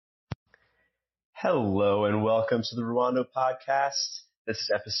Hello and welcome to the Rwando podcast. This is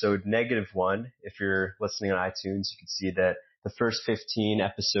episode -1. If you're listening on iTunes, you can see that the first 15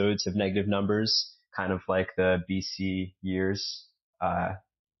 episodes have negative numbers, kind of like the BC years. Talk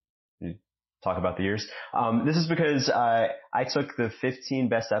about the years. This is because I took the 15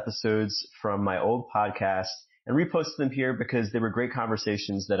 best episodes from my old podcast and reposted them here because they were great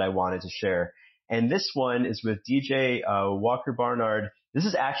conversations that I wanted to share. And this one is with DJ Walker Barnard. This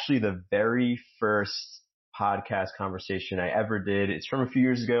is actually the very first podcast conversation I ever did. It's from a few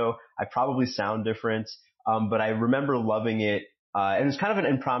years ago. I probably sound different, but I remember loving it. It was kind of an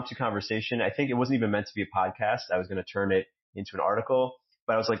impromptu conversation. I think it wasn't even meant to be a podcast. I was going to turn it into an article,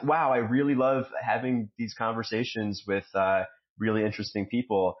 but I was like, wow, I really love having these conversations with really interesting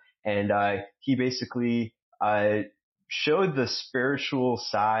people. And he basically showed the spiritual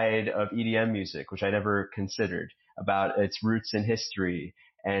side of EDM music, which I never considered, about its roots in history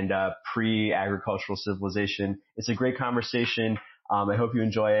and pre-agricultural civilization. It's a great conversation. I hope you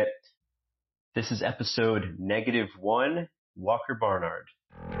enjoy it. This is episode -1, Walker Barnard.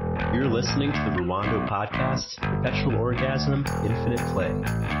 You're listening to the Rwando podcast, Perpetual Orgasm, Infinite Play.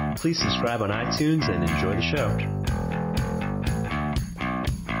 Please subscribe on iTunes and enjoy the show.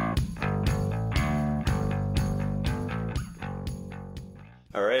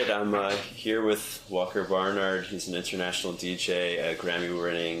 All right, I'm here with Walker Barnard. He's an international DJ, a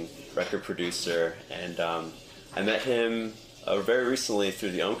Grammy-winning record producer, and I met him very recently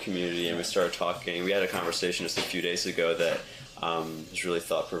through the Ohm community, and we started talking. We had a conversation just a few days ago that was really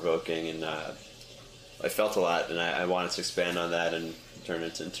thought-provoking, and I felt a lot, and I wanted to expand on that and turn it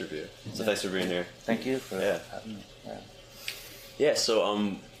into an interview. So thanks for being here. Thank you for having me. Yeah, so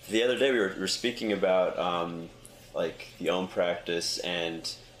the other day we were speaking about like the Ohm practice and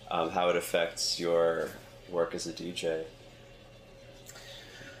how it affects your work as a DJ.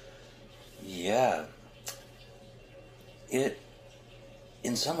 Yeah.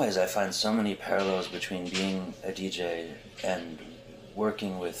 In some ways, I find so many parallels between being a DJ and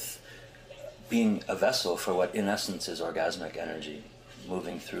working with being a vessel for what in essence is orgasmic energy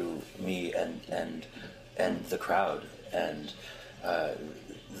moving through me and the crowd and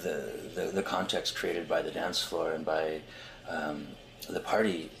the context created by the dance floor and by the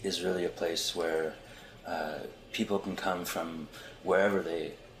party is really a place where people can come from wherever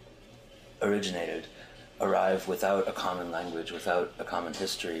they originated, arrive without a common language, without a common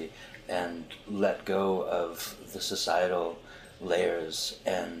history, and let go of the societal layers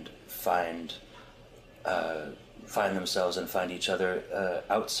and find themselves and find each other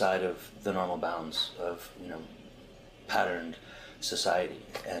outside of the normal bounds of patterned society.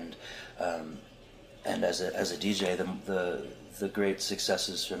 And as a DJ, the great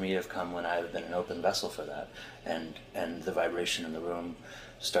successes for me have come when I've been an open vessel for that, and the vibration in the room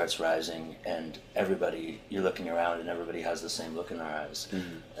starts rising, and you're looking around and everybody has the same look in their eyes.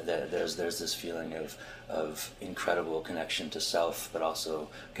 Mm-hmm. There's this feeling of incredible connection to self, but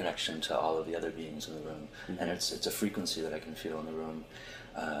also connection to all of the other beings in the room. Mm-hmm. And it's a frequency that I can feel in the room,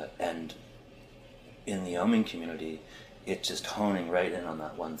 and in the Ohming community, it's just honing right in on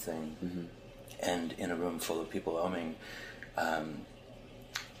that one thing. Mm-hmm. And in a room full of people Ohming,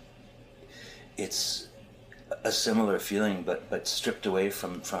 it's a similar feeling, but stripped away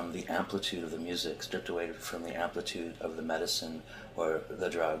from the amplitude of the music, stripped away from the amplitude of the medicine or the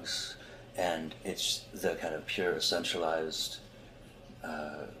drugs, and it's the kind of pure essentialized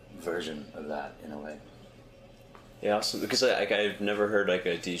version of that in a way. Yeah, awesome. Because I've never heard like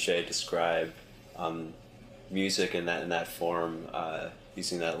a DJ describe music in that form,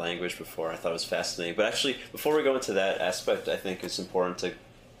 using that language before. I thought it was fascinating. But actually, before we go into that aspect, I think it's important to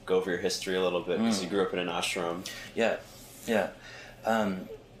go over your history a little bit, because you grew up in an ashram. Yeah.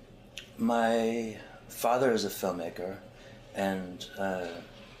 My father is a filmmaker and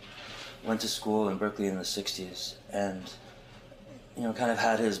went to school in Berkeley in the 60s, and kind of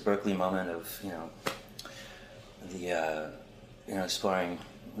had his Berkeley moment of exploring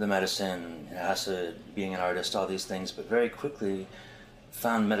the medicine, acid, being an artist, all these things, but very quickly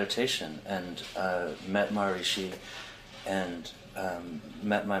found meditation and met Maharishi and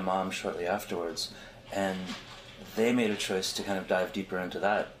met my mom shortly afterwards, and they made a choice to kind of dive deeper into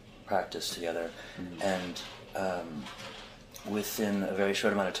that practice together. Mm-hmm. And within a very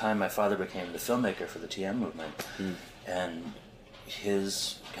short amount of time, my father became the filmmaker for the TM movement. Mm. And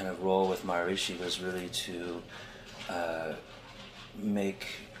his kind of role with Maharishi was really to make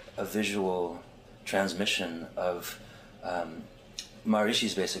a visual transmission of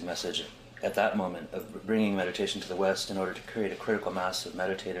Maharishi's basic message at that moment of bringing meditation to the West in order to create a critical mass of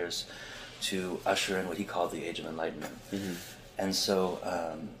meditators to usher in what he called the Age of Enlightenment. Mm-hmm. And so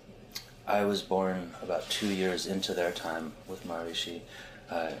I was born about 2 years into their time with Maharishi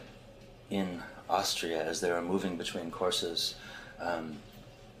in Austria as they were moving between courses, and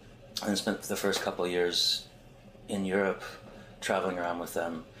spent the first couple of years in Europe traveling around with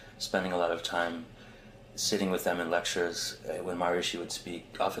them, spending a lot of time sitting with them in lectures when Maharishi would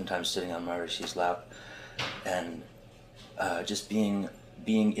speak, oftentimes sitting on Maharishi's lap, and just being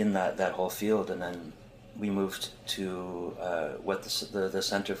in that whole field. And then we moved to what the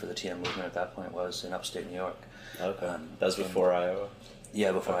center for the TM movement at that point was in upstate New York. Okay. That was before Iowa?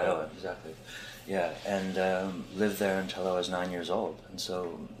 Yeah, before Iowa, exactly. Yeah, and lived there until I was 9 years old. And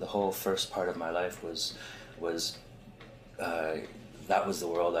so the whole first part of my life was that was the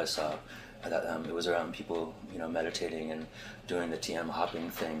world I saw. It was around people, meditating and doing the TM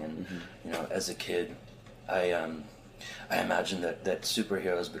hopping thing. And, as a kid, I imagined that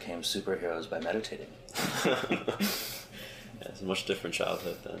superheroes became superheroes by meditating. Yeah, it's a much different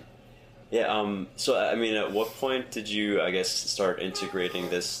childhood then. Yeah, so, I mean, at what point did you, I guess, start integrating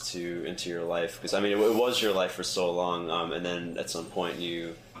this into your life? Because, I mean, it was your life for so long, and then at some point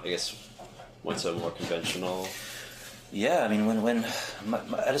you, I guess, went to a more conventional... Yeah, I mean, when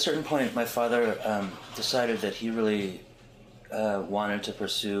at a certain point, my father decided that he really wanted to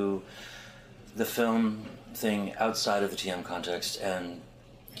pursue the film thing outside of the TM context, and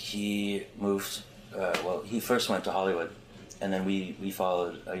he moved. He first went to Hollywood, and then we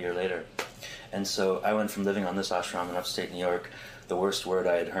followed a year later. And so I went from living on this ashram in upstate New York. The worst word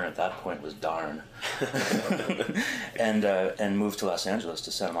I had heard at that point was darn, and moved to Los Angeles,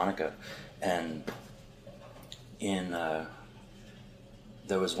 to Santa Monica, and.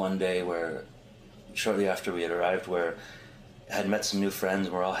 There was one day where, shortly after we had arrived, where I had met some new friends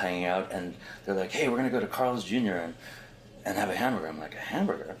and we're all hanging out, and they're like, "Hey, we're gonna go to Carl's Jr. and have a hamburger." I'm like, "A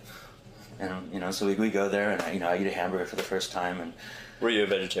hamburger?" And so we go there, and I eat a hamburger for the first time. And were you a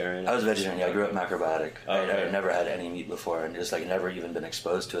vegetarian? I was a vegetarian. Yeah, I grew up macrobiotic. Okay. I had never had any meat before, and just never even been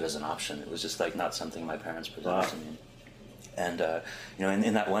exposed to it as an option. It was just not something my parents presented to me. And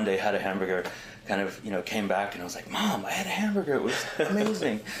in that one day, had a hamburger, kind of came back, and I was like, "Mom, I had a hamburger. It was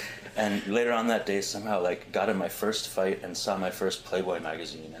amazing." And later on that day, somehow got in my first fight and saw my first Playboy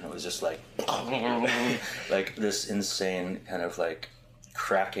magazine, and it was just like this insane kind of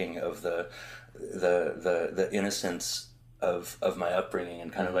cracking of the innocence of my upbringing,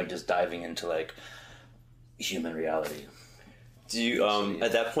 and kind of just diving into human reality. Do you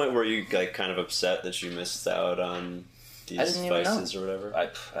at that point were you kind of upset that you missed out on these vices or whatever?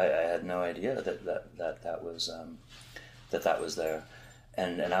 I had no idea that was there,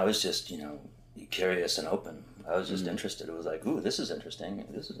 and I was just curious and open. I was just interested. It was like, ooh, this is interesting.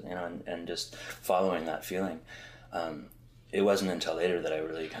 This is and just following that feeling. It wasn't until later that I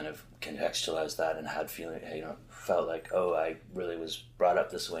really kind of contextualized that and had felt like, oh, I really was brought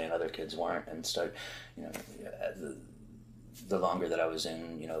up this way and other kids weren't, and start the longer that I was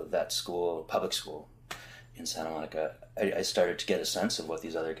in that school, public school in Santa Monica, I started to get a sense of what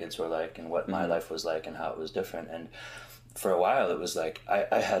these other kids were like and what my life was like and how it was different. And for a while, it was like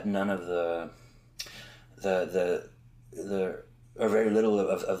I had none of the or very little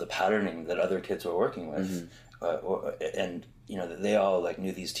of the patterning that other kids were working with, and they all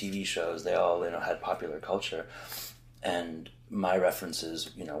knew these TV shows. They all had popular culture, and my references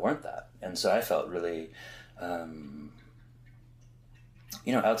weren't that. And so I felt really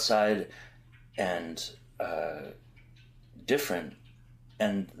outside and different,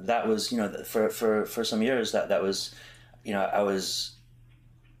 and that was for some years that was I was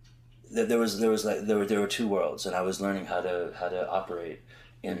there were two worlds, and I was learning how to operate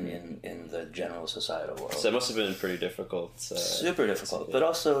in the general societal world. So it must have been pretty difficult. Super difficult, but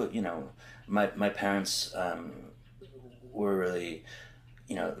also my parents were really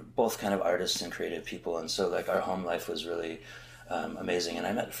both kind of artists and creative people, and so our home life was really amazing, and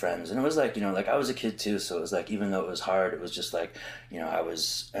I met friends, and it was I was a kid too, so it was even though it was hard, it was just I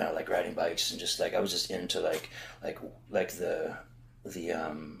was riding bikes and just I was just into the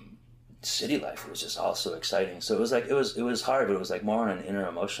city life. It was just all so exciting. So it was hard, but it was more on an inner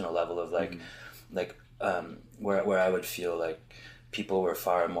emotional level of where I would feel people were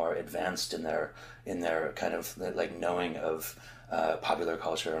far more advanced in their kind of knowing of popular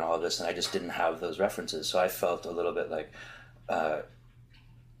culture and all of this, and I just didn't have those references. So I felt a little bit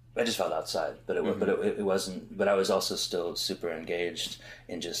I just felt outside, but it wasn't. But I was also still super engaged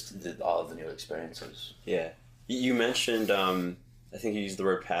in just all of the new experiences. Yeah, you mentioned. I think you used the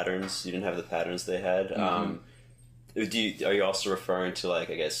word patterns. You didn't have the patterns they had. Are you also referring to I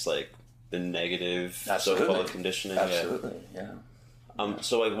guess the negative so-called conditioning? Absolutely, yeah.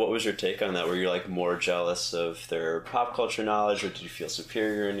 So what was your take on that? Were you more jealous of their pop culture knowledge, or did you feel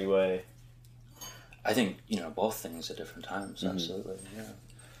superior in any way? I think, both things at different times. Absolutely.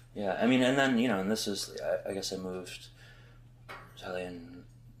 Yeah. I mean, and then, and this is, I guess I moved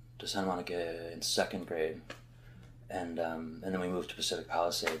to Santa Monica in second grade. And then we moved to Pacific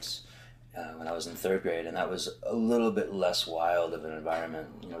Palisades when I was in third grade. And that was a little bit less wild of an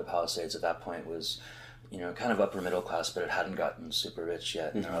environment. The Palisades at that point was, kind of upper middle class, but it hadn't gotten super rich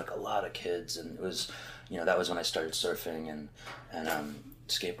yet. And there were like a lot of kids, and it was, that was when I started surfing and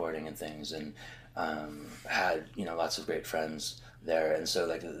skateboarding and things, and had, lots of great friends there. And so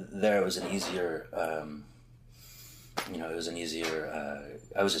like there was an easier,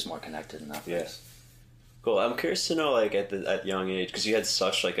 I was just more connected in that place. Yeah. Cool. I'm curious to know, like at young age, because you had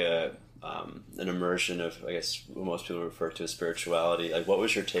such like an immersion of, I guess, what most people refer to as spirituality. Like, what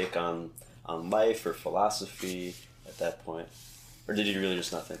was your take on life or philosophy at that point, or did you really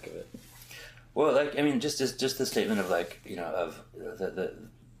just not think of it? Well, like, I mean, just the statement of like, of the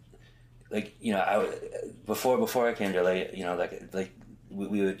like, before I came to LA, like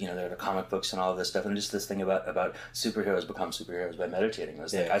we would, there were comic books and all of this stuff, and just this thing about superheroes become superheroes by meditating. I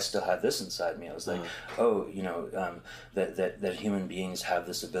was like, I still had this inside me. I was like, that human beings have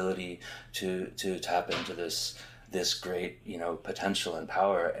this ability to tap into this great, potential and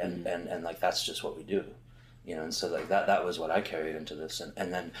power, and like that's just what we do, and so like that was what I carried into this,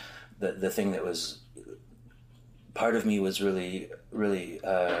 and then the thing that was part of me was really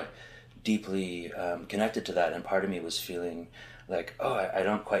deeply connected to that, and part of me was feeling like, I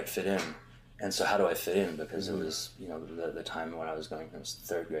don't quite fit in, and so how do I fit in? Because it was the time when I was going from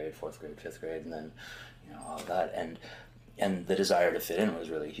third grade, fourth grade, fifth grade, and then all of that, and the desire to fit in was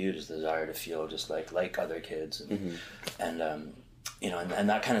really huge. The desire to feel just like other kids, and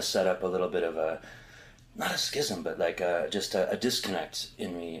that kind of set up a little bit of a, not a schism, but like just a disconnect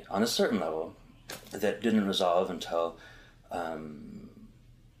in me on a certain level that didn't resolve until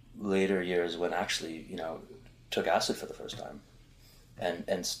later years, when actually took acid for the first time,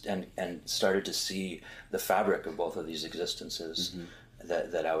 and started to see the fabric of both of these existences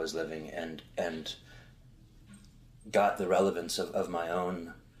that I was living, and got the relevance of my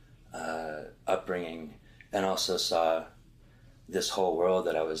own upbringing, and also saw this whole world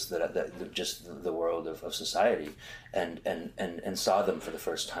that just the world of society, and saw them for the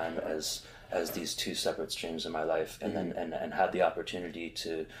first time as these two separate streams in my life, and then and had the opportunity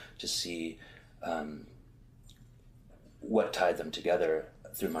to see what tied them together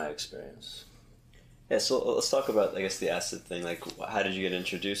through my experience. Yeah, so let's talk about, I guess, the acid thing. Like, how did you get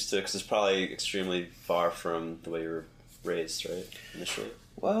introduced to it? Because it's probably extremely far from the way you were raised, right, initially?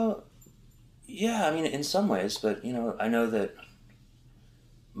 Well, yeah, I mean, in some ways, but, I know that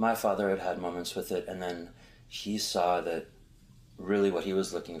my father had moments with it, and then he saw that really what he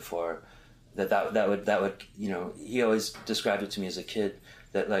was looking for, that would he always described it to me as a kid,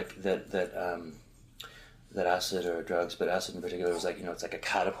 that acid or drugs, but acid in particular was like, it's like a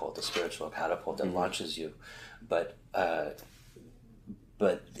catapult, a spiritual catapult that launches you, but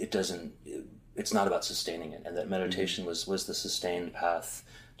it doesn't, it's not about sustaining it, and that meditation was the sustained path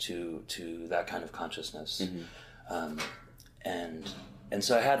to that kind of consciousness. And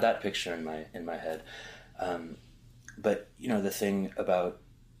so I had that picture in my head, but the thing about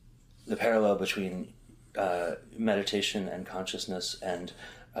the parallel between meditation and consciousness and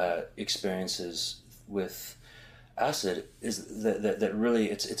experiences with acid is that really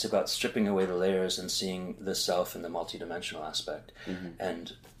it's about stripping away the layers and seeing the self in the multidimensional aspect.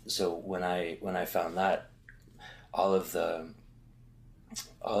 And so when I found that, all of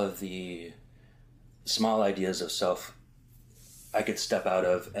the small ideas of self I could step out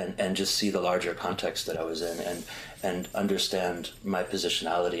of and just see the larger context that I was in, and understand my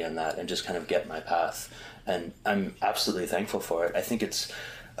positionality in that, and just kind of get my path. And I'm absolutely thankful for it. I think it's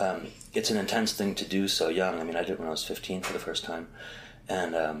an intense thing to do so young. I mean, I did it when I was 15 for the first time,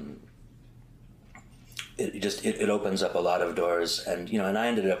 and it opens up a lot of doors. And and I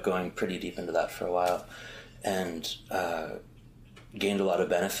ended up going pretty deep into that for a while, and gained a lot of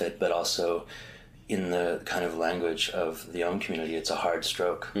benefit, but also, in the kind of language of the Om community, it's a hard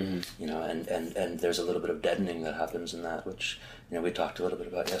stroke, and there's a little bit of deadening that happens in that, which we talked a little bit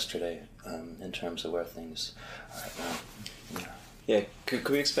about yesterday, in terms of where things are right now. Yeah, could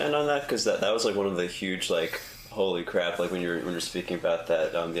we expand on that? Because that was like one of the huge, like, holy crap, like when you're speaking about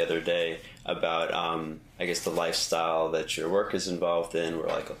that the other day, about I guess the lifestyle that your work is involved in, where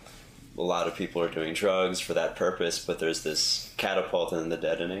like a lot of people are doing drugs for that purpose, but there's this catapult and the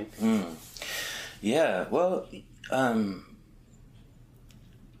deadening.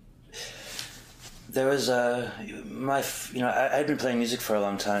 There was I'd been playing music for a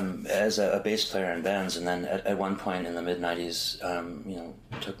long time as a bass player in bands, and then at one point in the mid-90s,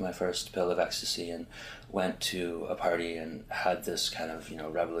 took my first pill of ecstasy and went to a party and had this kind of,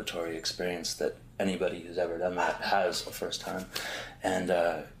 revelatory experience that anybody who's ever done that has the first time, and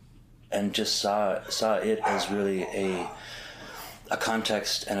just saw it as really a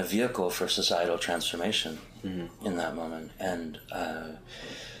context and a vehicle for societal transformation in that moment. And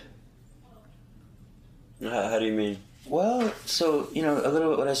how do you mean? Well, so, a little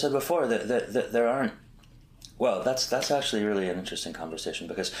bit what I said before, that there aren't, well, that's actually really an interesting conversation,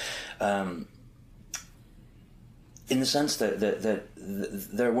 because in the sense that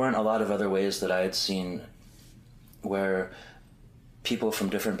there weren't a lot of other ways that I had seen where people from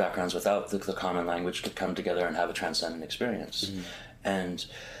different backgrounds without the common language could come together and have a transcendent experience. And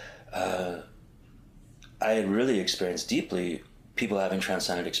I had really experienced deeply people having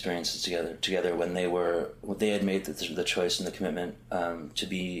transcendent experiences together when they had made the choice and the commitment to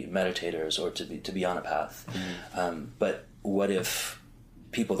be meditators or to be on a path. But what if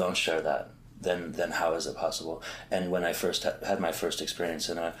people don't share that? Then how is it possible? And when I first had my first experience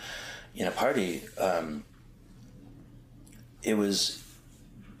in a party, it was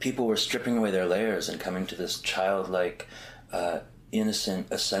people were stripping away their layers and coming to this childlike, innocent,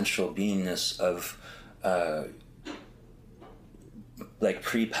 essential beingness of like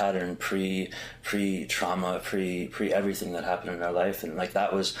pre-pattern, pre-trauma, pre everything that happened in their life, and like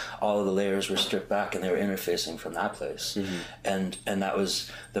that was all of the layers were stripped back, and they were interfacing from that place, and that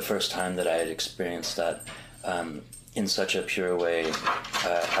was the first time that I had experienced that in such a pure way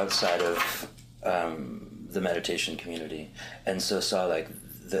outside of the meditation community, and so saw like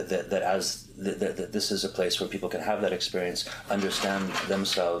that this is a place where people can have that experience, understand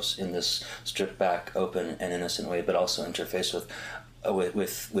themselves in this stripped back, open, and innocent way, but also interface with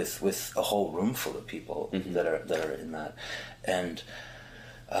a whole room full of people that are in that, and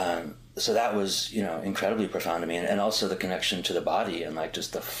so that was incredibly profound to me, and also the connection to the body and like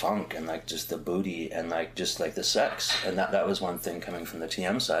just the funk and like just the booty and like just like the sex, and that was one thing coming from the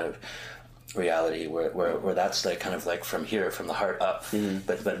TM side of reality where that's like kind of like from here, from the heart up,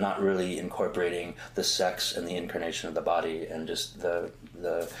 but not really incorporating the sex and the incarnation of the body and just the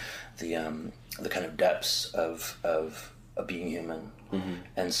kind of depths of being human.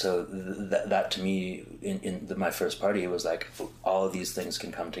 And so that to me in my first party was like all of these things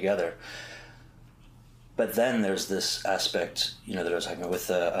can come together. But then there's this aspect that I was talking about with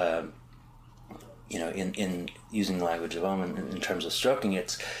the in using the language of Om in terms of stroking,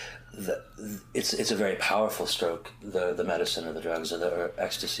 it's a very powerful stroke, the medicine or the drugs or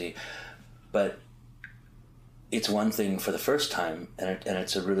ecstasy, but it's one thing for the first time, and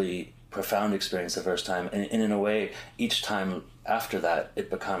it's a really profound experience the first time, and in a way each time after that it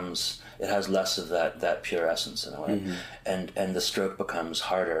has less of that pure essence in a way, and the stroke becomes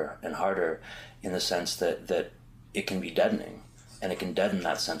harder and harder in the sense that it can be deadening, and it can deaden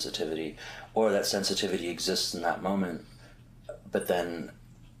that sensitivity, or that sensitivity exists in that moment, but then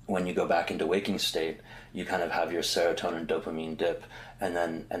when you go back into waking state, you kind of have your serotonin dopamine dip, and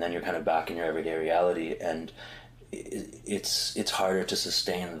then you're kind of back in your everyday reality, and it's harder to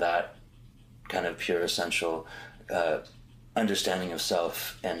sustain that kind of pure essential understanding of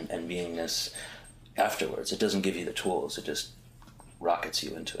self and beingness afterwards. It doesn't give you the tools, it just rockets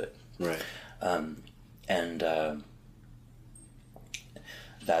you into it. Right. And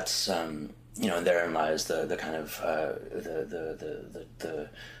that's and therein lies the kind of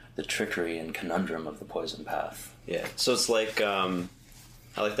the trickery and conundrum of the poison path. Yeah. So it's like I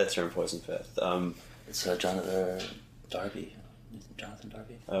like that term, poison path. It's Jonathan Darby.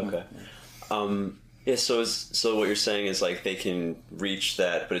 Okay. Yeah. Yeah. So what you're saying is like they can reach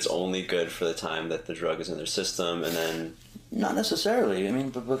that, but it's only good for the time that the drug is in their system, and then. Not necessarily. I mean,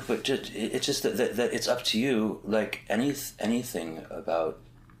 but it's just that it's up to you. Like anything about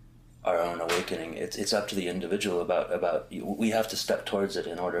our own awakening, it's up to the individual. About we have to step towards it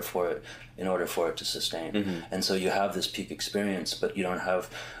in order for it to sustain. And so you have this peak experience, but you don't have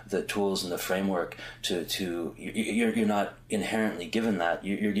the tools and the framework to you're not inherently given that.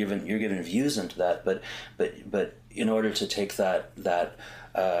 You're given views into that, but in order to take that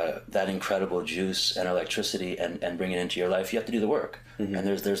incredible juice and electricity and bring it into your life, you have to do the work. And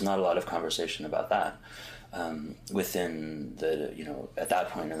there's not a lot of conversation about that within the at that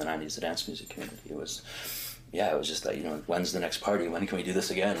point in the 90s, the dance music community. It was just like when's the next party? When can we do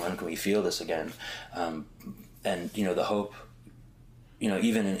this again? When can we feel this again? And the hope,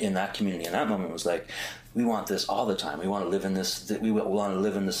 even in that community in that moment was like we want this all the time. We want to live in this. We want to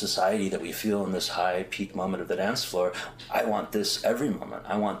live in the society that we feel in this high peak moment of the dance floor. I want this every moment.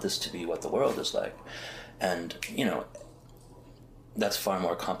 I want this to be what the world is like, and that's far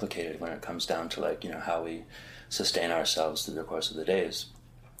more complicated when it comes down to like how we sustain ourselves through the course of the days.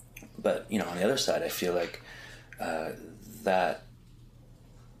 But on the other side, I feel like that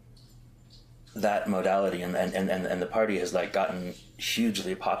modality and the party has like gotten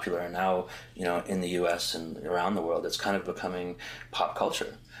hugely popular, and now in the US and around the world it's kind of becoming pop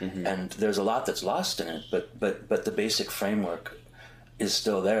culture. And there's a lot that's lost in it, but the basic framework is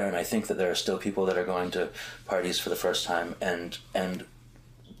still there, and I think that there are still people that are going to parties for the first time and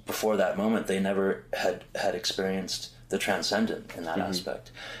before that moment they never had experienced the transcendent in that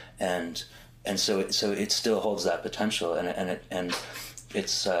aspect, and so it still holds that potential, and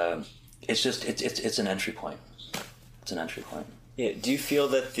it's an entry point. It's an entry point. Yeah. Do you feel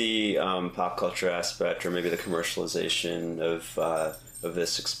that the pop culture aspect, or maybe the commercialization of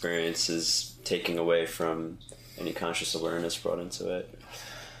this experience, is taking away from any conscious awareness brought into it?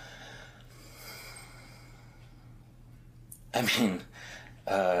 I mean,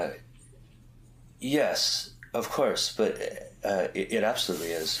 yes, of course, but it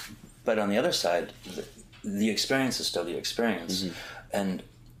absolutely is. But on the other side, the experience is still the experience, and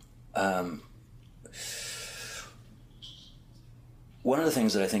one of the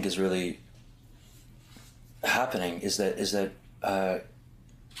things that I think is really happening is that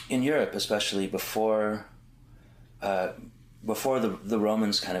in Europe, especially before the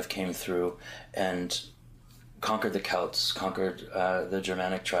Romans kind of came through and conquered the Celts, conquered the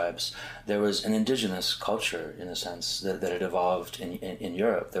Germanic tribes, there was an indigenous culture, in a sense, that had evolved in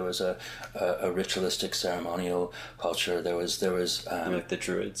Europe. There was a ritualistic ceremonial culture. There was like the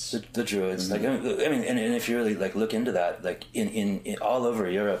Druids. The Druids. Like, I mean, and if you really like look into that, like in all over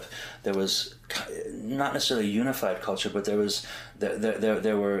Europe, there was not necessarily unified culture, but there were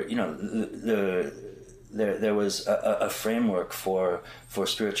there was a framework for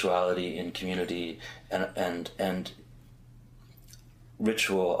spirituality in community and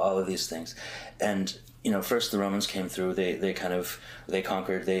ritual, all of these things. And first the Romans came through, they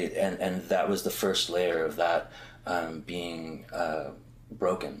conquered, and that was the first layer of that being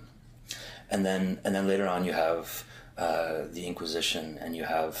broken. And then later on you have the Inquisition, and you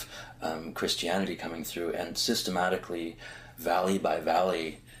have Christianity coming through, and systematically, valley by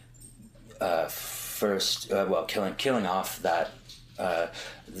valley, killing off that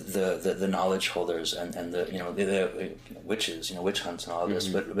the knowledge holders and the witches, witch hunts and all of this.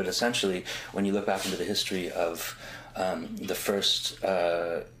 But essentially, when you look back into the history of the first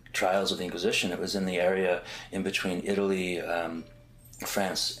trials of the Inquisition, it was in the area in between Italy,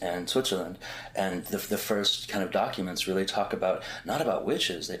 France and Switzerland, and the first kind of documents really talk about, not about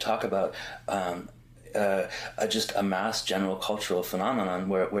witches, they talk about just a mass general cultural phenomenon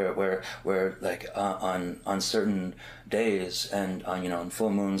where like on certain days and on full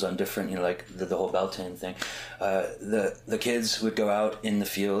moons, on different like the whole Beltane thing, the kids would go out in the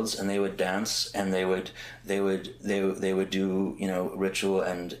fields and they would dance, and they would do ritual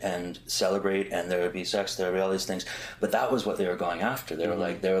and celebrate, and there would be sex, there would be all these things, but that was what they were going after. They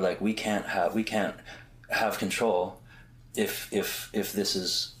were like we can't have control if this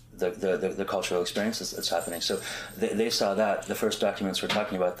is the cultural experience that's happening. So they saw that. The first documents were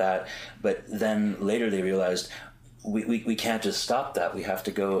talking about that, but then later they realized we can't just stop that. We have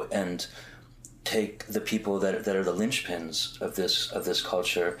to go and take the people that are the linchpins of this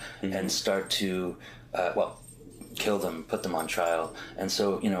culture and start to kill them, put them on trial. And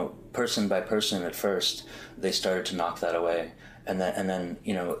so person by person at first they started to knock that away, and then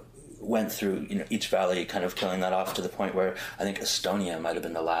went through each valley, kind of killing that off, to the point where I think Estonia might have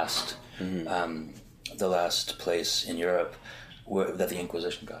been the last place in Europe that the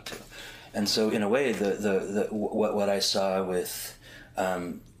Inquisition got to. And so in a way, what I saw with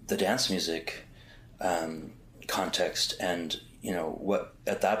the dance music context, and what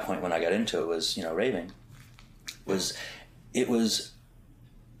at that point when I got into it was raving, was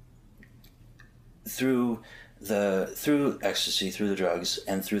through ecstasy, through the drugs,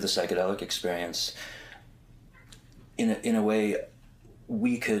 and through the psychedelic experience, in a way,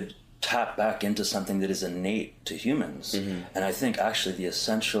 we could tap back into something that is innate to humans. And I think actually the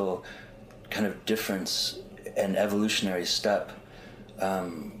essential kind of difference and evolutionary step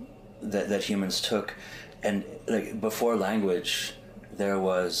that humans took, and like before language, there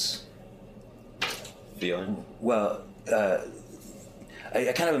was feeling. Well.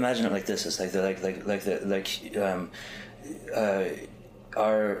 I kind of imagine it like this. It's like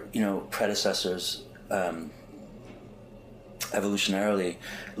our predecessors evolutionarily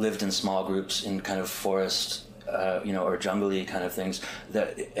lived in small groups in kind of forest, or jungly kind of things.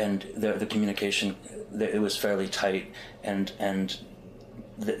 And the communication, it was fairly tight, and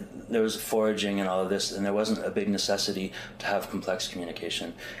there was foraging and all of this, and there wasn't a big necessity to have complex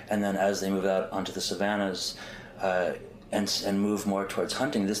communication. And then as they moved out onto the savannas, and move more towards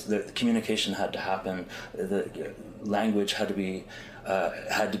hunting, the communication had to happen. The language had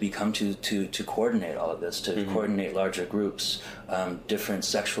to become to coordinate all of this, to coordinate larger groups, different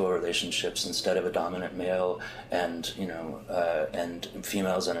sexual relationships. Instead of a dominant male and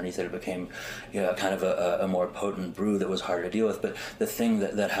females underneath it, it became kind of a more potent brew that was harder to deal with. But the thing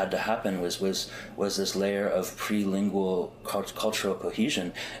that had to happen was this layer of pre-lingual cultural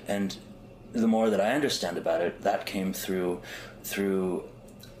cohesion. And the more that I understand about it, that came through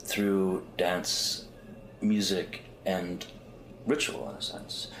dance, music, and ritual, in a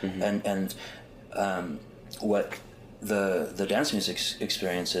sense. And what the dance music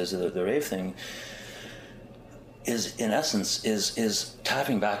experience is, the rave thing, is in essence is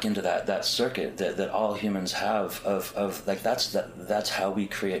tapping back into that circuit that all humans have of like that's how we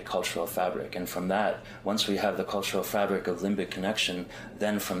create cultural fabric. And from that, once we have the cultural fabric of limbic connection,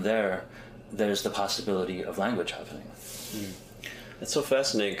 then from there's the possibility of language happening. That's so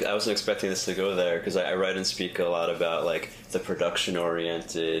fascinating. I wasn't expecting this to go there, because I write and speak a lot about like the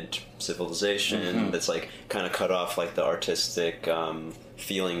production-oriented civilization that's like kind of cut off like the artistic,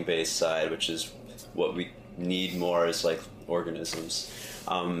 feeling-based side, which is what we need more as like organisms.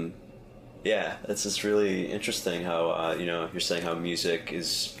 It's just really interesting how you're saying how music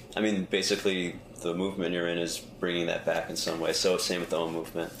is. I mean, basically, the movement you're in is bringing that back in some way. So same with the own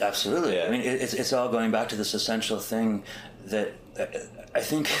movement. Absolutely. Yeah. I mean, it's all going back to this essential thing that I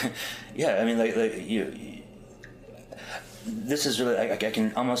think. Yeah. I mean, like you. This is really. I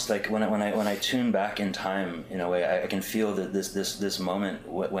can almost like when I tune back in time in a way, I can feel that this moment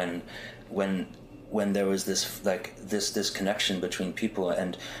when there was this connection between people,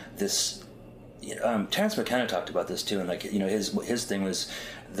 and this. Terence McKenna talked about this too, and like his thing was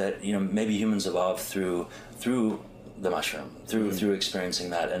that maybe humans evolved through the mushroom, through experiencing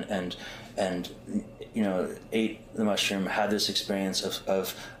that, and ate the mushroom, had this experience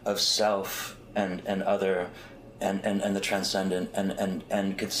of self and other and the transcendent,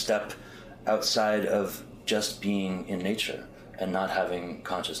 and could step outside of just being in nature and not having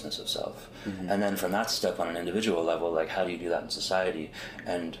consciousness of self. And then from that step on an individual level, like how do you do that in society?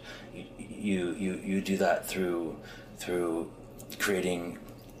 And you do that through creating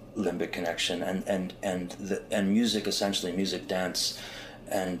limbic connection and music, essentially music, dance,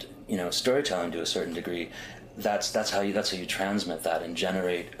 and storytelling to a certain degree. That's how you transmit that and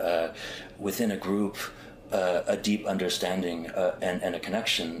generate within a group a deep understanding and a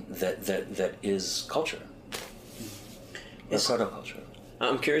connection that is culture. It's sort of culture.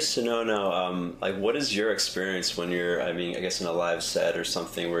 I'm curious to know now, like, what is your experience when you're, I guess in a live set or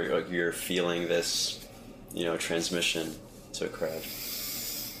something where like, you're feeling this, transmission to a crowd?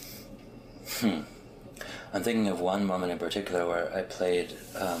 I'm thinking of one moment in particular where I played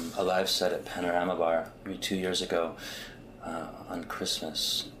a live set at Panorama Bar maybe 2 years ago on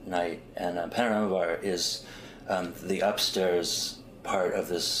Christmas night. And Panorama Bar is the upstairs part of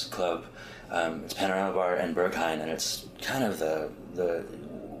this club. It's Panorama Bar and Berghain, and it's kind of the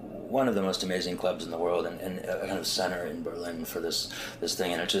one of the most amazing clubs in the world, and a kind of center in Berlin for this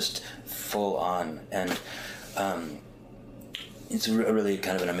thing, and it's just full on, and it's a really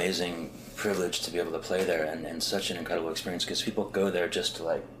kind of an amazing privilege to be able to play there, and such an incredible experience, because people go there just to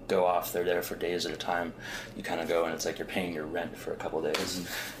like go off. They're there for days at a time. You kind of go, and it's like you're paying your rent for a couple of days,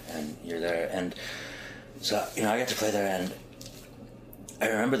 and you're there, and so I got to play there, and I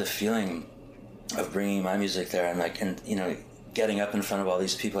remember the feeling of bringing my music there, and getting up in front of all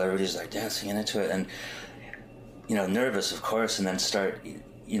these people. Everybody's like dancing into it, and nervous, of course, and then start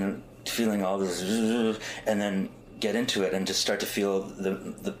feeling all this, and then get into it and just start to feel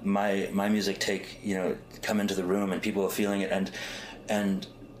my music come into the room, and people are feeling it, and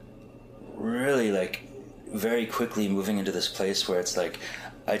really like very quickly moving into this place where it's like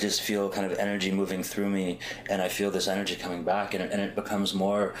I just feel kind of energy moving through me, and I feel this energy coming back, and it becomes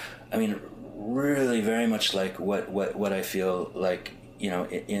more, really very much like what I feel like in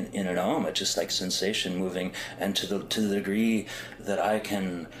an ohm. It's just like sensation moving, and to the degree that I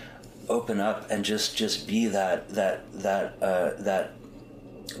can open up and just be that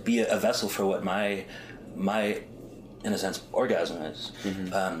be a vessel for what my in a sense orgasm is.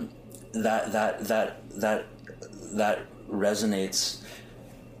 That resonates,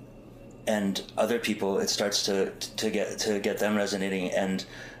 and other people, it starts to get them resonating, and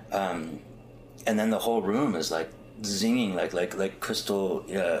then the whole room is like zinging like crystal,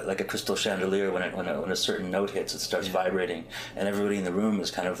 like a crystal chandelier. When a certain note hits, it starts vibrating, and everybody in the room is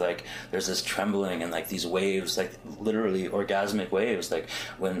kind of like, there's this trembling and like these waves, like literally orgasmic waves, like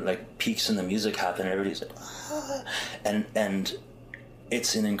when like peaks in the music happen, and everybody's like, ah! and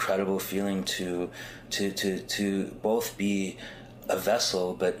it's an incredible feeling to both be a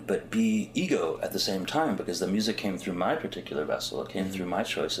vessel, but be ego at the same time, because the music came through my particular vessel. It came through my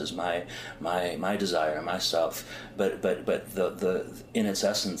choices, my desire, myself. But the in its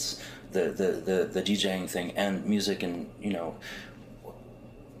essence, the DJing thing and music, and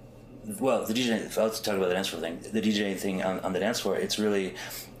well, the DJing. Let's talk about the dance floor thing. The DJing thing on the dance floor. It's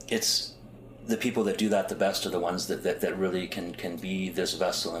the people that do that the best are the ones that really can be this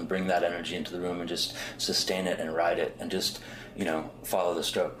vessel and bring that energy into the room and just sustain it and ride it and just follow the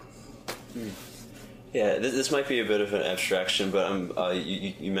stroke. Yeah, this might be a bit of an abstraction, but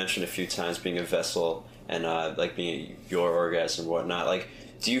you mentioned a few times being a vessel and like being your orgasm and whatnot. Like,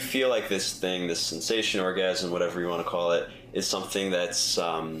 do you feel like this sensation, orgasm, whatever you want to call it, is something that's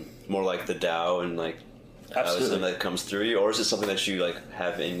more like the Tao and like Taoism that comes through you, or is it something that you like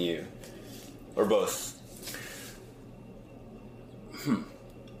have in you, or both?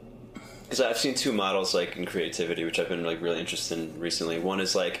 Because I've seen two models like in creativity, which I've been like really interested in recently. One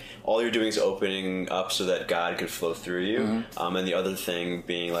is like all you're doing is opening up so that God can flow through you, and the other thing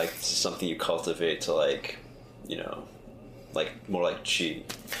being like this is something you cultivate to like, like more like chi.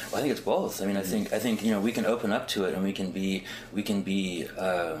 Well, I think it's both. I mean, I think we can open up to it, and we can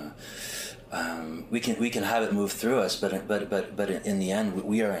have it move through us, but in the end,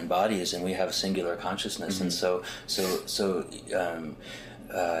 we are in bodies and we have singular consciousness, and so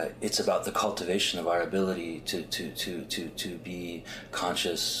it's about the cultivation of our ability to be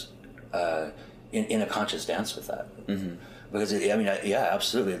conscious in a conscious dance with that. Because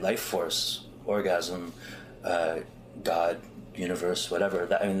absolutely, life force, orgasm, God, universe, whatever.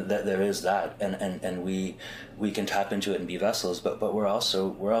 There is that, and we can tap into it and be vessels. But we're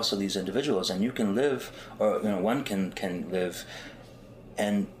also these individuals, and you can live, or one can live,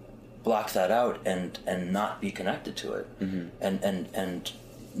 and block that out and not be connected to it, and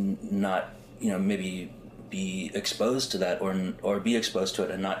not maybe be exposed to that, or be exposed to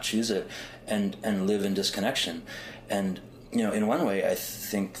it and not choose it, and live in disconnection. And in one way, I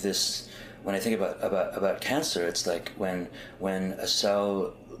think this. When I think about cancer, it's like when a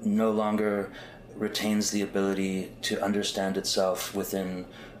cell no longer retains the ability to understand itself within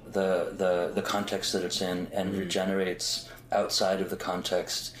the context that it's in, and regenerates outside of the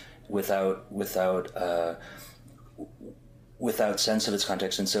context without sense of its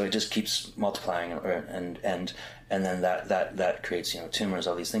context, and so it just keeps multiplying, and then that creates tumors,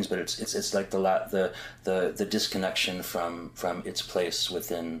 all these things. But it's like the disconnection from its place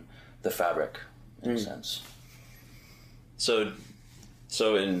within the fabric, in a sense. So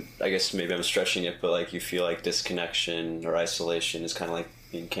in, I guess maybe I'm stretching it, but like you feel like disconnection or isolation is kind of like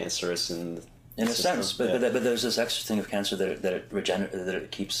being cancerous in a sense. But there's this extra thing of cancer that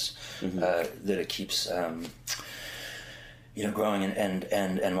it keeps growing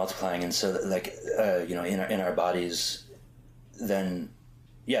and multiplying, and so that, in our bodies, then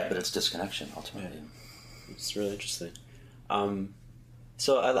but it's disconnection ultimately. It's really interesting.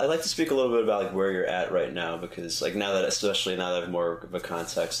 So I'd like to speak a little bit about like where you're at right now, because like especially now that I have more of a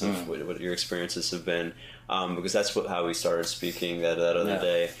context of what your experiences have been, because that's how we started speaking that other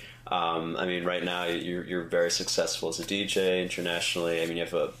day. I mean, right now you're very successful as a DJ internationally. I mean, you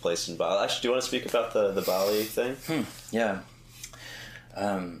have a place in Bali. Actually, do you want to speak about the Bali thing?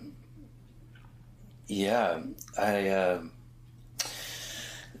 I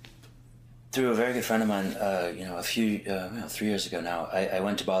through a very good friend of mine, a few 3 years ago now, I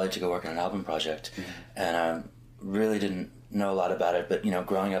went to Bali to go work on an album project, and I really didn't know a lot about it. But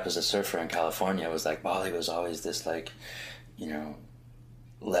growing up as a surfer in California, it was like Bali was always this like,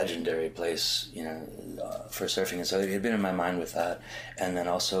 legendary place, for surfing, and so it had been in my mind with that. And then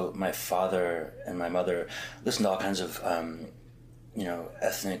also my father and my mother listened to all kinds of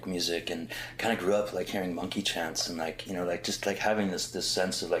ethnic music, and kind of grew up like hearing monkey chants and just having this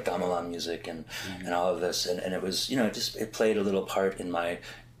sense of like gamelan music and all of this, and it was it played a little part in my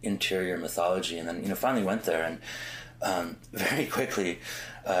interior mythology. And then finally went there, and very quickly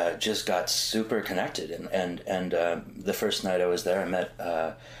just got super connected, and the first night I was there, I met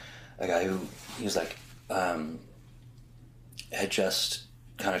a guy who he was like had just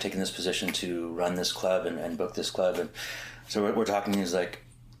kind of taken this position to run this club and book this club. And so we're talking, he's like,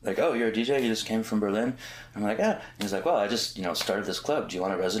 oh, you're a DJ? You just came from Berlin? I'm like, yeah. And he's like, well, I just, started this club. Do you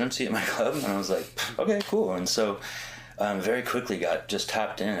want a residency at my club? And I was like, okay, cool. And so very quickly got just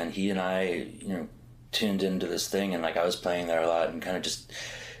tapped in, and he and I, tuned into this thing, and like I was playing there a lot, and kind of just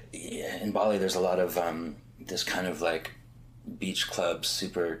in Bali there's a lot of this kind of like beach club,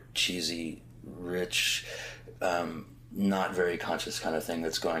 super cheesy, rich, not very conscious kind of thing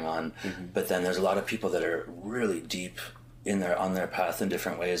that's going on. But then there's a lot of people that are really deep on their path in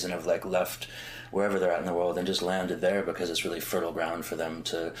different ways, and have like left wherever they're at in the world and just landed there because it's really fertile ground for them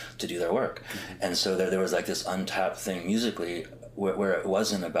to do their work. And so there was like this untapped thing musically where it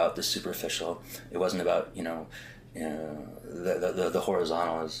wasn't about the superficial. It wasn't about, the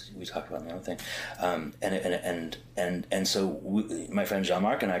horizontal, as we talked about in the other thing. And so my friend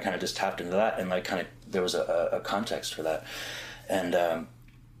Jean-Marc and I kind of just tapped into that, and like kind of there was a context for that. And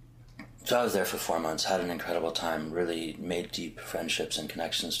so I was there for 4 months, had an incredible time, really made deep friendships and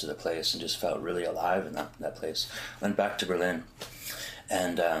connections to the place, and just felt really alive in that place. Went back to Berlin,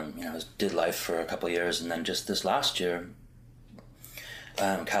 and did life for a couple of years, and then just this last year,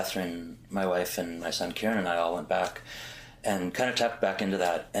 Catherine, my wife, and my son Kieran and I all went back and kind of tapped back into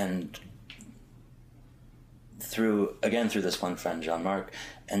that, and through this one friend, Jean-Marc,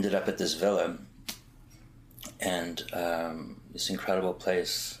 ended up at this villa, and this incredible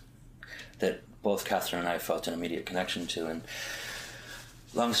place that both Catherine and I felt an immediate connection to. And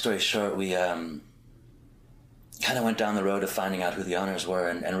long story short, we kind of went down the road of finding out who the owners were,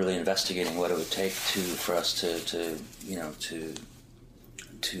 and really investigating what it would take for us to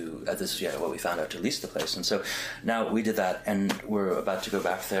what we found out, to lease the place. And so now we did that, and we're about to go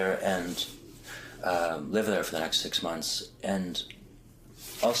back there and live there for the next 6 months, and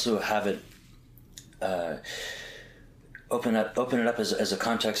also have it open it up as a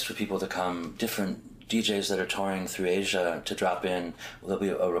context for people to come, different DJs that are touring through Asia to drop in. There'll be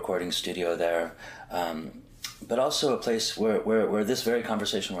a recording studio there, but also a place where this very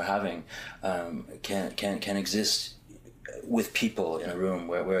conversation we're having can exist with people in a room,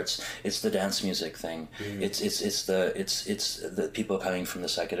 where it's the dance music thing. It's the people coming from the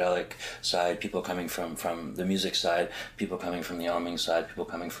psychedelic side, people coming from the music side, people coming from the alming side, people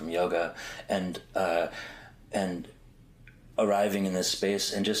coming from yoga, and arriving in this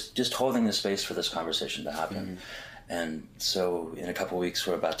space and just holding the space for this conversation to happen. And so in a couple of weeks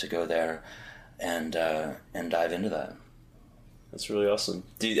we're about to go there and dive into that. That's really awesome.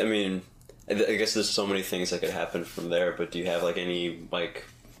 I guess there's so many things that could happen from there, but do you have like any like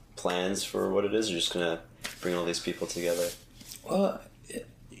plans for what it is? You're just gonna bring all these people together? Well,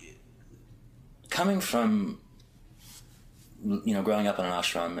 coming from growing up in an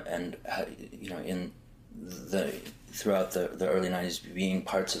ashram, and throughout the early 90s being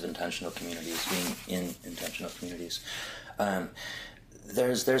parts of intentional communities, being in intentional communities,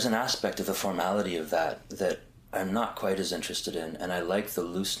 there's an aspect of the formality of that I'm not quite as interested in, and I like the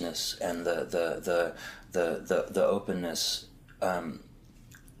looseness and the openness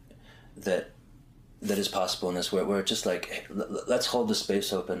that is possible in this, where it's just like, hey, let's hold the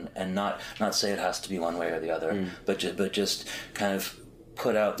space open and not say it has to be one way or the other, but just kind of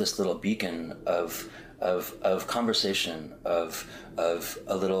put out this little beacon of conversation, of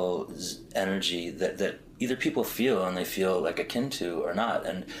a little energy that either people feel and they feel like akin to or not.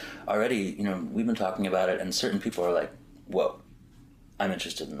 And already, we've been talking about it, and certain people are like, whoa, I'm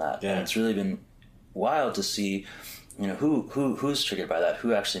interested in that. Yeah. And it's really been wild to see, who's triggered by that,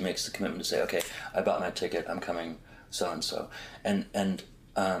 who actually makes the commitment to say, okay, I bought my ticket, I'm coming so-and-so. And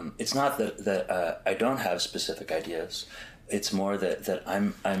it's not that I don't have specific ideas. It's more that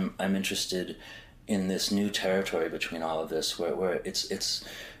I'm interested in this new territory between all of this, where it's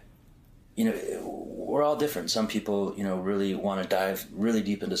we're all different. Some people, really want to dive really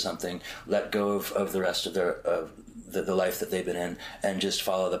deep into something, let go of the rest of the life that they've been in, and just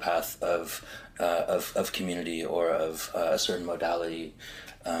follow the path of community or of a certain modality.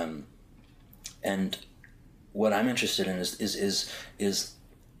 And what I'm interested in is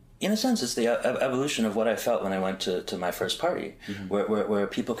in a sense, it's the evolution of what I felt when I went to my first party, where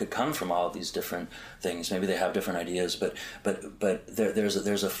people could come from all of these different things. Maybe they have different ideas, but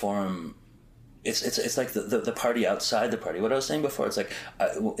there's a forum. It's like the party outside the party. What I was saying before, it's like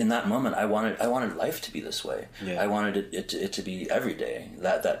in that moment, I wanted life to be this way. Yeah. I wanted it to be every day,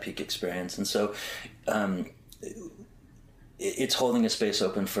 that peak experience, and so it's holding a space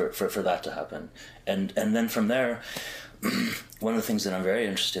open for that to happen, and then from there. One of the things that I'm very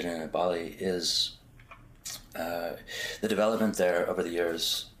interested in at Bali is the development there over the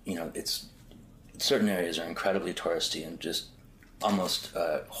years. It's certain areas are incredibly touristy and just almost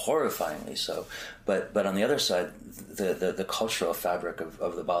horrifyingly so. But on the other side, the cultural fabric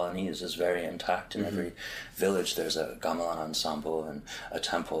of the Balinese is very intact. In every village, there's a gamelan ensemble and a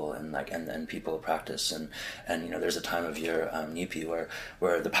temple, and people practice. And there's a time of year, Nyepi,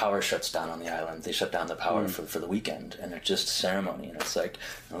 where the power shuts down on the island. They shut down the power for the weekend, and it's just ceremony. And it's like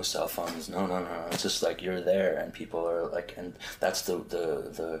no cell phones, no. It's just like you're there, and people are like, and that's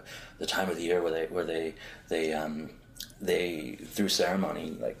the time of the year where they through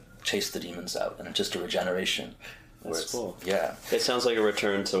ceremony like chase the demons out, and it's just a regeneration. That's cool. Yeah, it sounds like a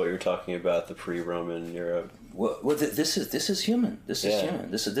return to what you were talking about, the pre-Roman Europe. Well, this is human. This is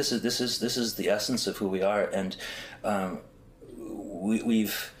human. This is the essence of who we are, and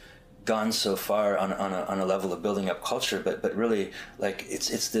we've gone so far on a level of building up culture, but really like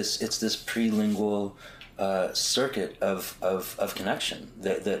it's this prelingual circuit of connection.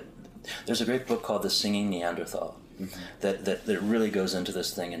 That there's a great book called The Singing Neanderthal. That really goes into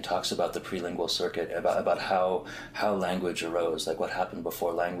this thing and talks about the prelingual circuit, about how language arose, like what happened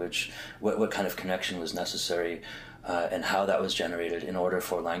before language, what kind of connection was necessary, and how that was generated in order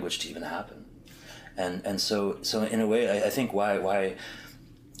for language to even happen. And so in a way, I think why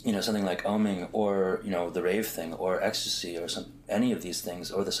something like oming, or the rave thing, or ecstasy, or any of these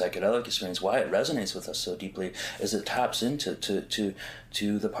things, or the psychedelic experience, why it resonates with us so deeply is it taps into to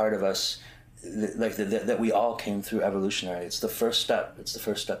the part of us that we all came through evolutionary. It's the first step. It's the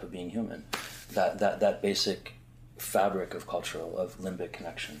first step of being human. That basic fabric of limbic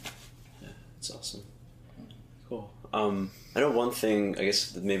connection. Yeah, it's awesome. Cool. I know one thing, I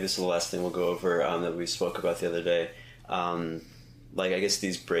guess maybe this is the last thing we'll go over, that we spoke about the other day. I guess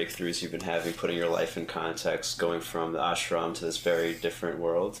these breakthroughs you've been having, putting your life in context, going from the ashram to this very different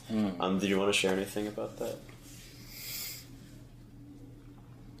world. Did you want to share anything about that?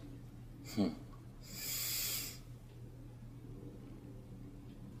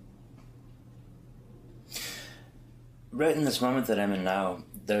 Right in this moment that I'm in now,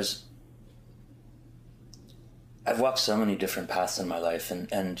 I've walked so many different paths in my life,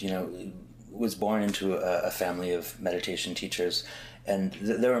 and was born into a family of meditation teachers, and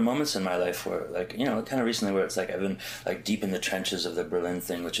there were moments in my life where, kind of recently, where it's like I've been like deep in the trenches of the Berlin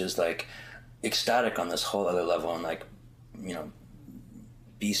thing, which is like ecstatic on this whole other level, and like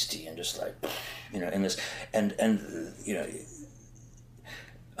beastie, and just like in this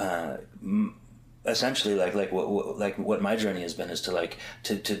essentially like what my journey has been is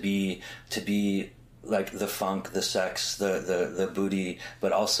to be like the funk, the sex, the booty,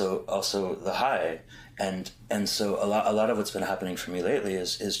 but also the high, and so a lot of what's been happening for me lately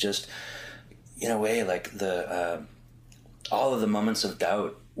is just in a way like the all of the moments of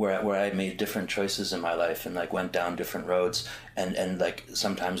doubt where I made different choices in my life and like went down different roads, and like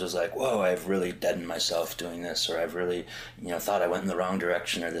sometimes was like, whoa, I've really deadened myself doing this, or I've really thought I went in the wrong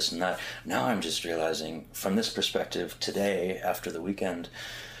direction, or this and that. Now I'm just realizing from this perspective today, after the weekend,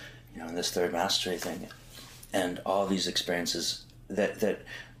 in this third mastery thing, and all these experiences, that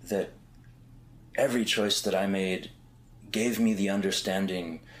every choice that I made gave me the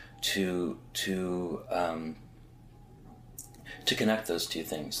understanding to connect those two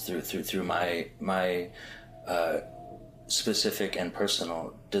things through my specific and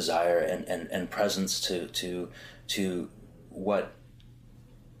personal desire and presence to what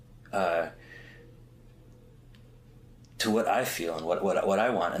to what I feel and what I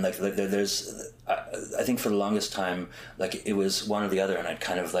want. And like there's I think for the longest time, like it was one or the other, and I'd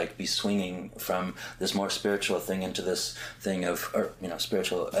kind of like be swinging from this more spiritual thing into this thing of, or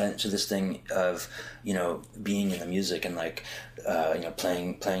spiritual, into this thing of being in the music and like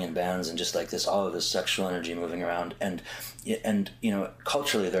playing in bands, and just like this, all of this sexual energy moving around, and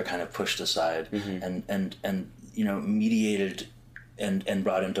culturally they're kind of pushed aside, and mediated and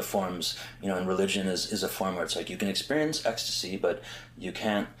brought into forms, and religion is a form where it's like you can experience ecstasy, but you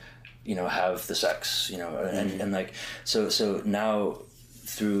can't have the sex, and like so now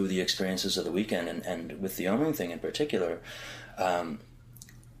through the experiences of the weekend and with the oming thing in particular, I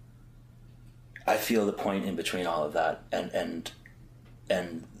feel the point in between all of that, and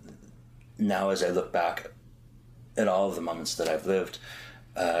now as I look back at all of the moments that I've lived,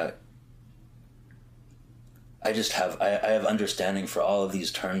 I have understanding for all of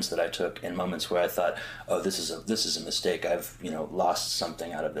these turns that I took in moments where I thought, oh, this is a mistake. I've lost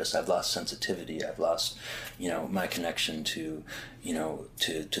something out of this. I've lost sensitivity. I've lost my connection to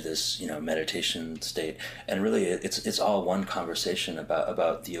this meditation state. And really, it's all one conversation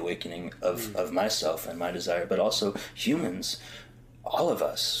about the awakening of myself and my desire, but also humans, all of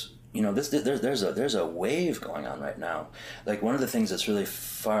us. There's a wave going on right now. Like one of the things that's really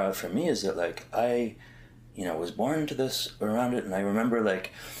far out for me is that like was born into this or around it. And I remember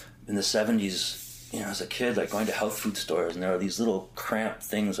like in the 70s, as a kid, like going to health food stores, and there are these little cramped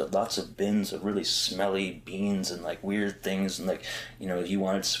things with lots of bins of really smelly beans and like weird things, and like, if you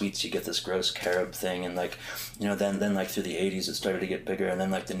wanted sweets, you get this gross carob thing, and like, then like through the 80s it started to get bigger, and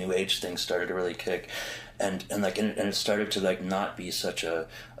then like the new age thing started to really kick, and it started to like not be such a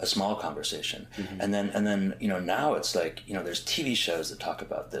small conversation. Mm-hmm. And then now it's like, there's TV shows that talk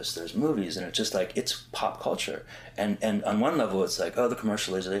about this, there's movies, and it's just like, it's pop culture, and on one level it's like, oh, the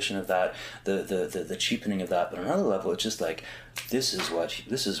commercialization of that, the cheapening of that, but on another level it's just like, this is what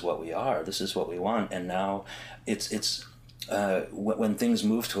we are, this is what we want. And now it's when things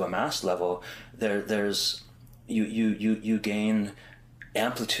move to a mass level, there's you gain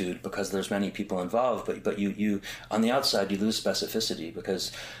amplitude because there's many people involved, but you on the outside you lose specificity,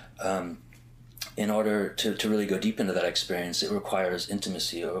 because in order to really go deep into that experience, it requires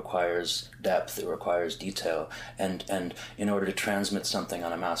intimacy, it requires depth, it requires detail, and in order to transmit something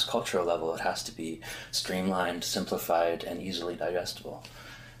on a mass cultural level, it has to be streamlined, simplified, and easily digestible.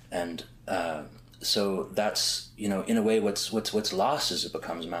 And so that's, in a way, what's lost as it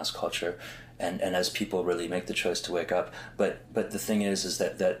becomes mass culture. And as people really make the choice to wake up, but the thing is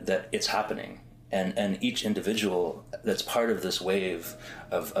that it's happening, and each individual that's part of this wave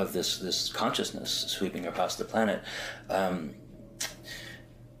of this consciousness sweeping across the planet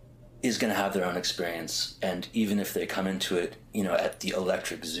is going to have their own experience. And even if they come into it, at the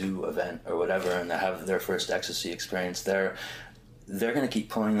Electric Zoo event or whatever, and they have their first ecstasy experience, they're going to keep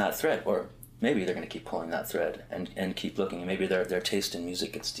pulling that thread, or maybe they're going to keep pulling that thread and keep looking. Maybe their taste in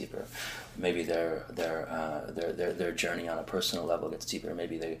music gets deeper. Maybe their journey on a personal level gets deeper.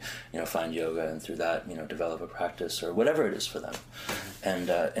 Maybe they find yoga, and through that develop a practice, or whatever it is for them.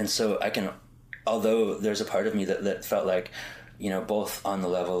 And so I can, although there's a part of me that felt like, both on the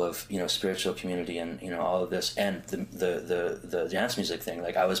level of spiritual community and all of this, and the dance music thing,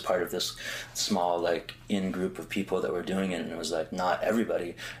 like I was part of this small like in group of people that were doing it, and it was like not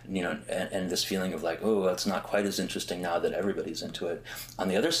everybody, and this feeling of like, oh, it's not quite as interesting now that everybody's into it. On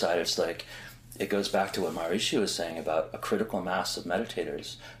the other side, it's like it goes back to what Maharishi was saying about a critical mass of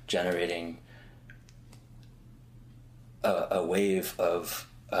meditators generating a wave of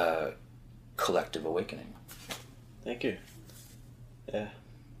collective awakening. Thank you. Yeah.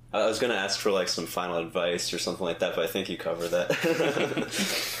 I was going to ask for like some final advice or something like that, but I think you covered that.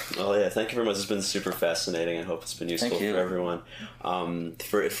 Well, yeah, thank you very much. It's been super fascinating. I hope it's been useful for everyone.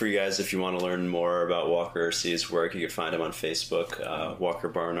 For you guys, if you want to learn more about Walker or see his work, you can find him on Facebook, Walker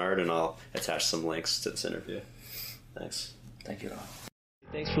Barnard, and I'll attach some links to this interview. Thanks. Thank you all.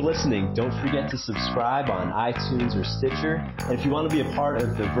 Thanks for listening. Don't forget to subscribe on iTunes or Stitcher. And if you want to be a part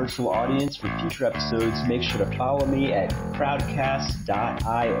of the virtual audience for future episodes, make sure to follow me at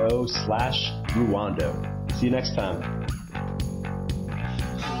crowdcast.io/Ruwando. See you next time.